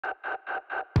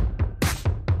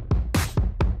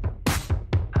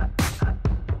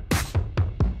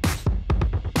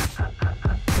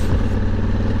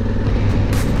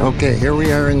Okay, here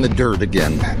we are in the dirt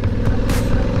again.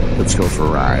 Let's go for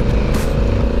a ride.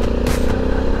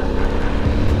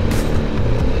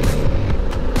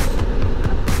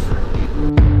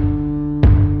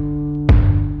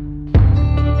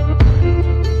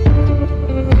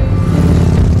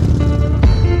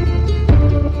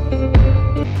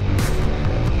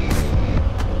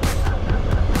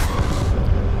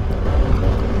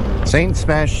 St.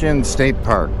 Sebastian State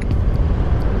Park.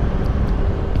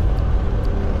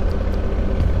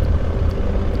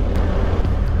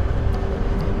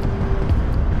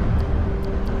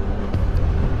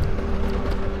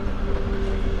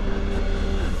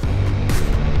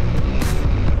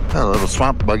 A little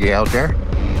swamp buggy out there.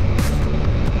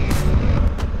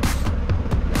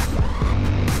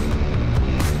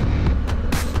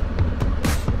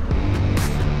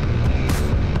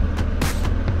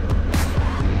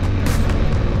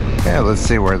 Yeah, let's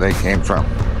see where they came from.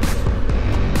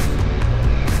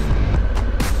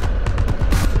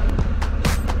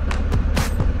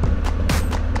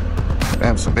 They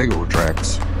have some big old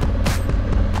tracks.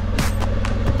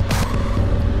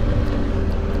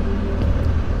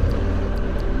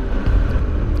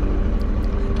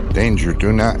 Danger,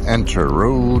 do not enter,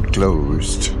 road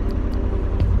closed.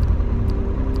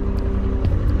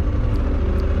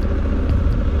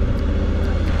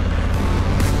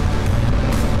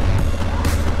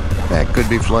 That could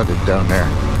be flooded down there.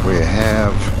 We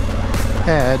have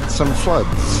had some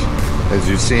floods, as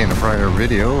you see in a prior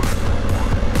video,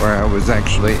 where I was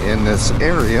actually in this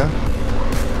area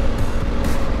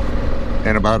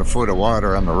and about a foot of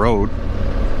water on the road.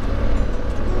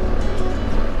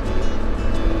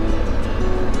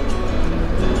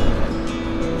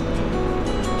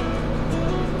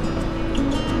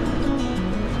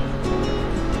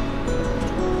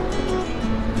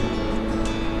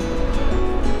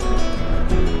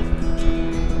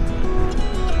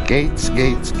 Gates,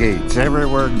 gates, gates,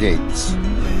 everywhere gates.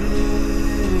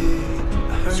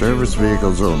 Service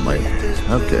vehicles only.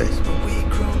 Okay.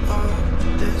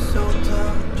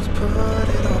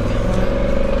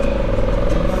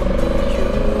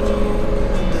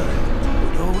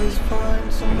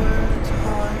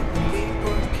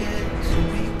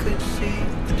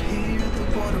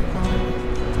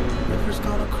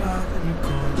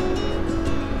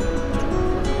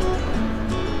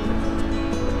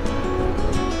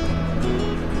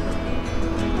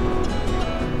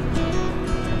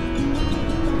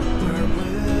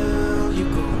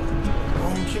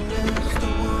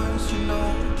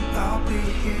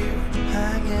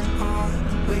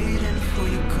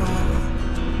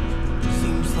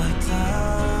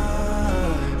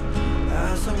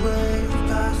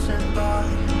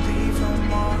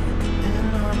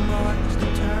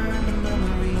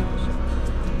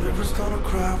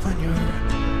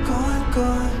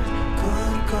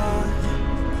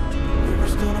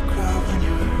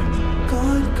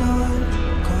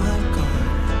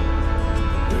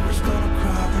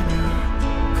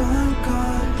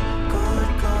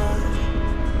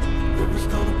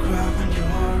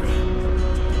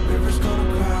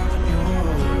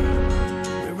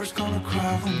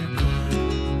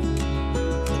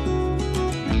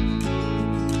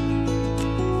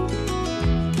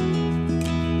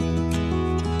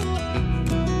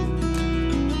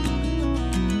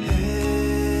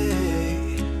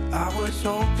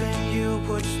 Hoping you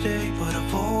would stay, but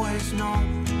I've always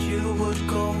known that you would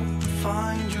go and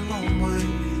find your own way.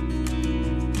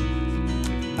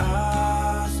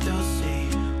 I still see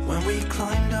when we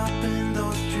climbed up in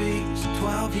those trees,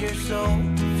 12 years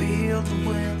old, to feel the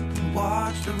wind and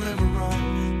watch the river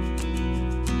run,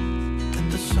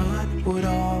 and the sun would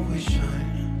always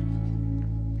shine.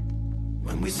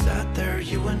 When we sat there,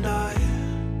 you and I,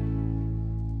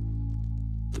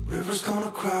 the river's gonna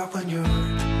cry when you're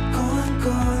gone,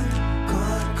 gone,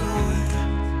 gone, gone.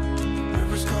 The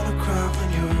river's gonna cry when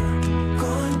you're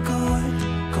gone, gone,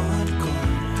 gone,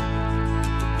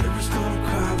 gone. The river's gonna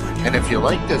cry when you're. And if you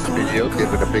like this video,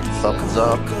 give it a big thumbs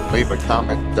up, leave a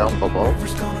comment down below.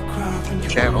 The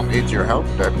channel needs your help,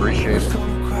 I appreciate it.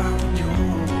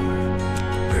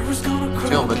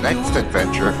 Till the next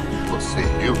adventure, we'll see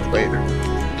you later.